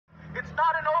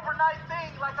overnight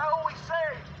thing, like I always say.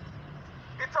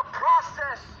 It's a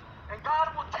process, and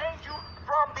God will change you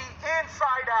from the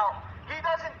inside out. He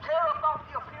doesn't care about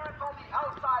the appearance on the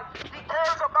outside. He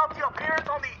cares about the appearance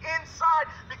on the inside,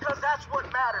 because that's what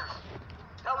matters.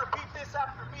 Now repeat this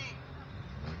after me.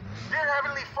 Dear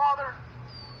Heavenly Father,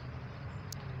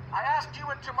 I ask you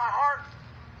into my heart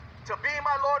to be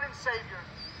my Lord and Savior.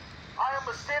 I am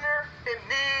a sinner in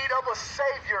need of a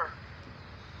Savior.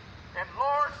 And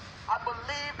Lord, I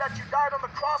believe that you died on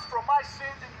the cross for my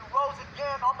sins and you rose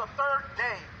again on the third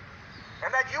day.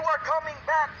 And that you are coming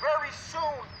back very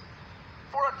soon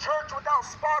for a church without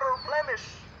spot or blemish.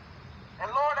 And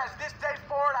Lord, as this day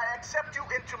forward, I accept you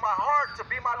into my heart to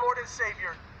be my Lord and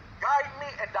Savior. Guide me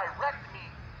and direct me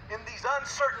in these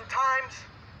uncertain times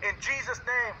in Jesus'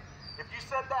 name. If you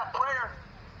said that prayer,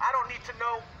 I don't need to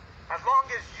know. As long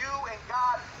as you and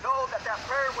God know that that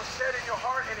prayer was said in your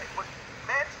heart and it was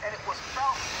meant and it was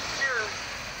felt sincerely,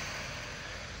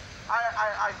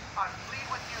 I plead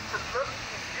with you to look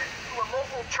and get into a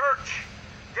local church.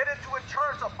 Get into a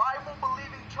church, a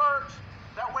Bible-believing church,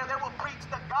 that where they will preach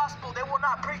the gospel. They will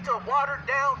not preach a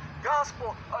watered-down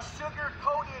gospel, a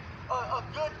sugar-coated, a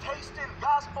good-tasting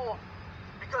gospel,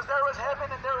 because there is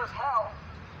heaven and there is hell.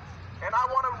 And I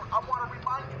want to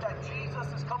remind you that Jesus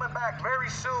is coming back very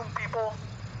soon, people.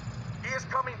 He is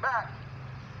coming back.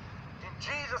 In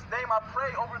Jesus' name, I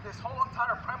pray over this whole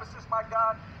entire premises, my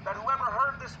God, that whoever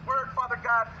heard this word, Father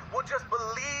God, will just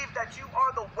believe that you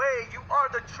are the way, you are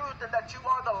the truth, and that you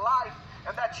are the life,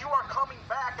 and that you are coming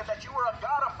back, and that you are a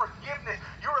God of forgiveness,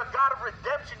 you're a God of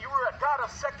redemption, you are a God of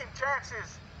second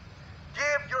chances.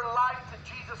 Give your life to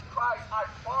Jesus Christ. I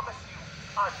promise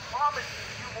you,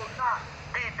 you will not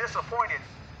be disappointed.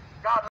 God